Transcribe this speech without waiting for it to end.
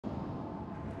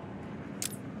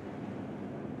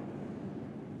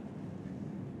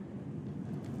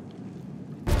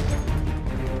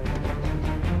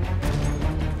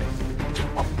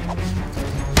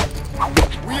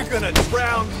gonna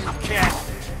drown you, cat!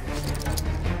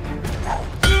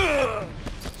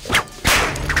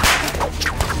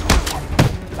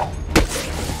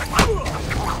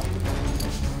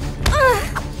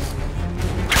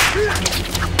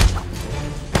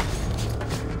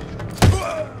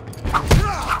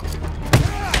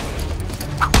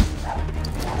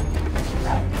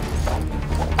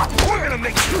 We're gonna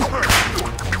make you hurt!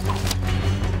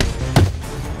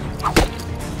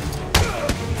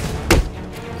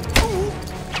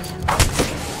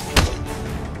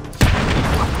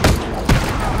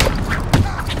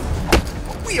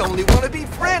 We only want to be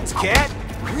friends, cat.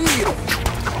 Real.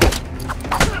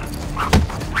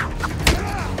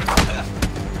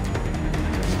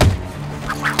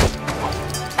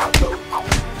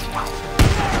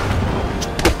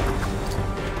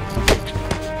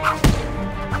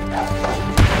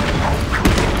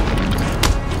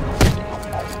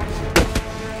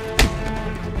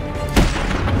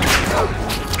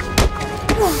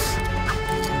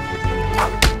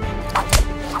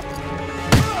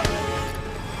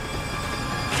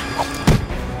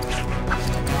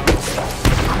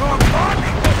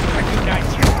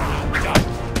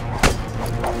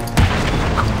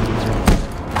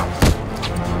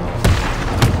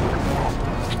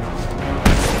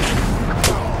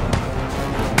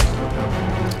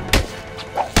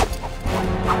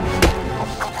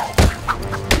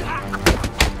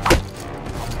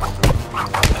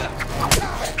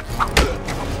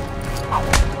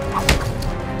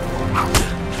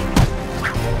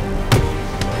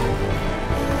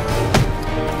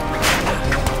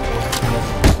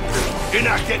 You're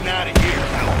not getting out of here,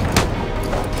 pal.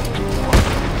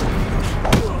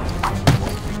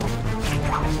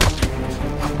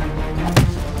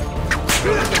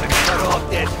 We're gonna cut off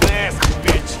that mask,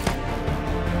 bitch.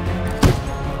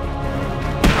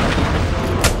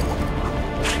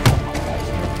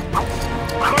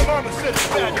 My mama said it's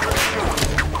bad to hurt.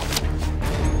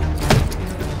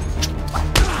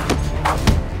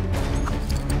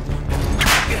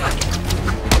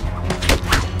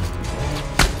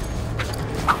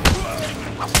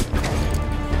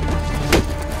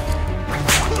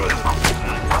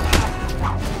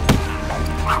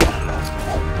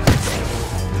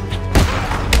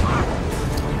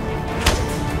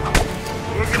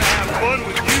 Fun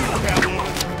with you, Catwoman.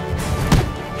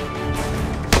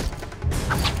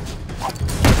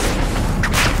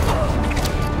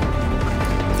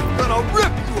 Gonna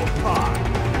rip you apart.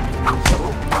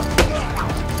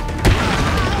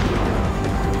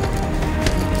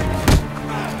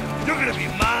 You're gonna be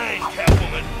mine,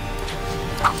 Catwoman.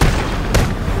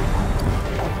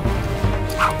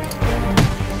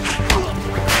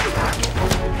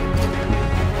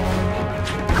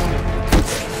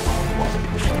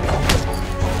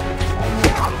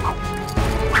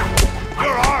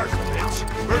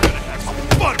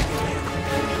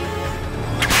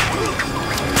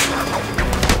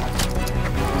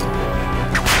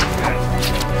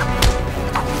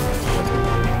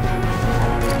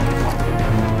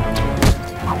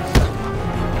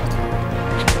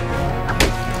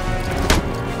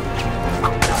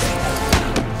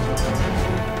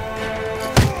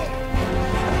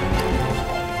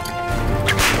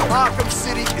 Arkham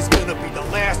City is gonna be the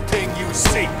last thing you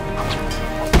see.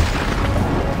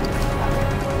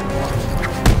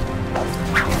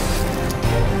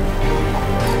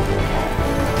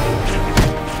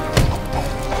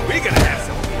 We're gonna have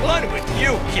some fun with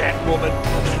you, Catwoman.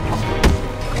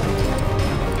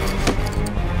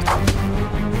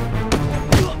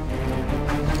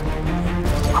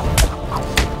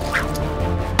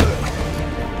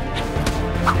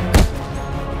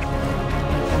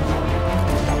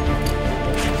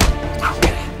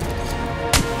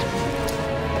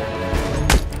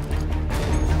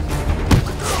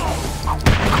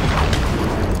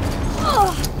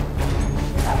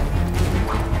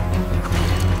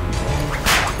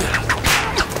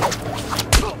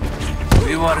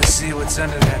 You want to see what's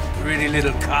under that pretty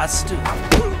little costume?